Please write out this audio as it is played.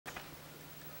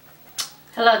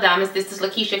Hello Diamonds, this is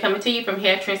Lakeisha coming to you from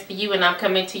Hair Trends For You, and I'm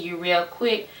coming to you real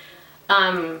quick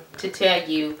to tell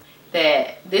you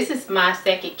that this is my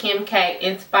second Kim K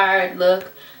inspired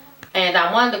look, and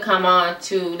I wanted to come on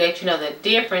to let you know the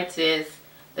difference in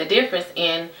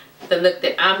the look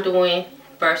that I'm doing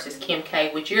versus Kim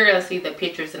K, which you're going to see the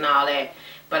pictures and all that,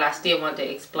 but I still want to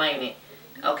explain it.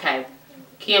 Okay,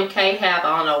 Kim K have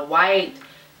on a white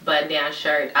button down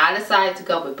shirt. I decided to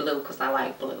go with blue because I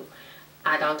like blue.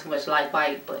 I don't too much like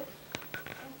white, but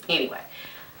anyway.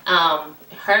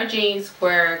 Her jeans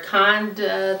were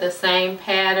kinda the same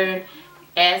pattern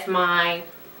as mine.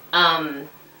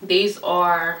 These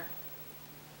are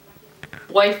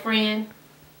boyfriend.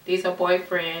 These are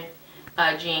boyfriend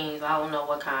jeans. I don't know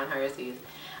what kind hers is.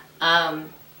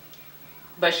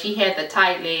 But she had the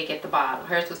tight leg at the bottom.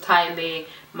 Hers was tight leg,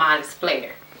 mine is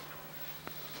flare.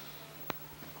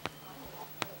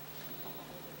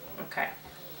 Okay.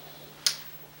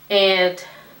 And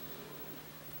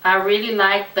I really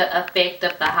like the effect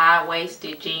of the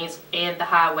high-waisted jeans and the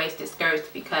high-waisted skirts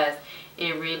because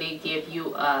it really gives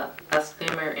you a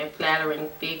slimmer and flattering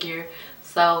figure.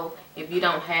 So if you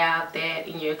don't have that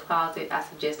in your closet, I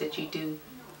suggest that you do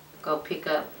go pick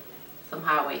up some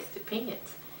high-waisted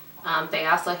pants. They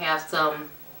also have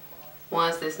some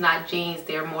ones that's not jeans,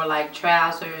 they're more like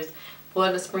trousers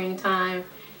for the springtime.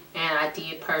 And I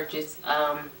did purchase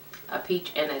a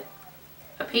peach and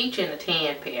a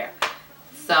tan pair,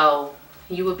 so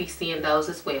you will be seeing those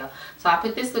as well. So I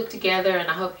put this look together, and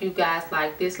I hope you guys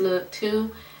like this look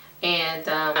too. And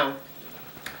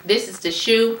this is the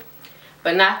shoe,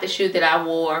 but not the shoe that I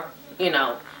wore, you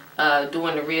know,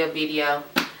 doing the real video.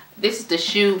 This is the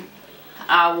shoe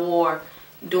I wore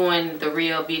doing the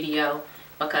real video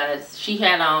because she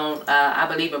had on I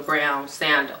believe a brown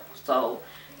sandal, so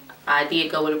I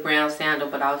did go with a brown sandal,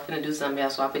 but I was gonna do something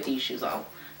else, so I put these shoes on.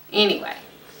 Anyway,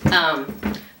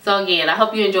 so again, I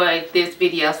hope you enjoyed this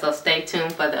video, so stay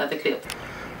tuned for the other clip.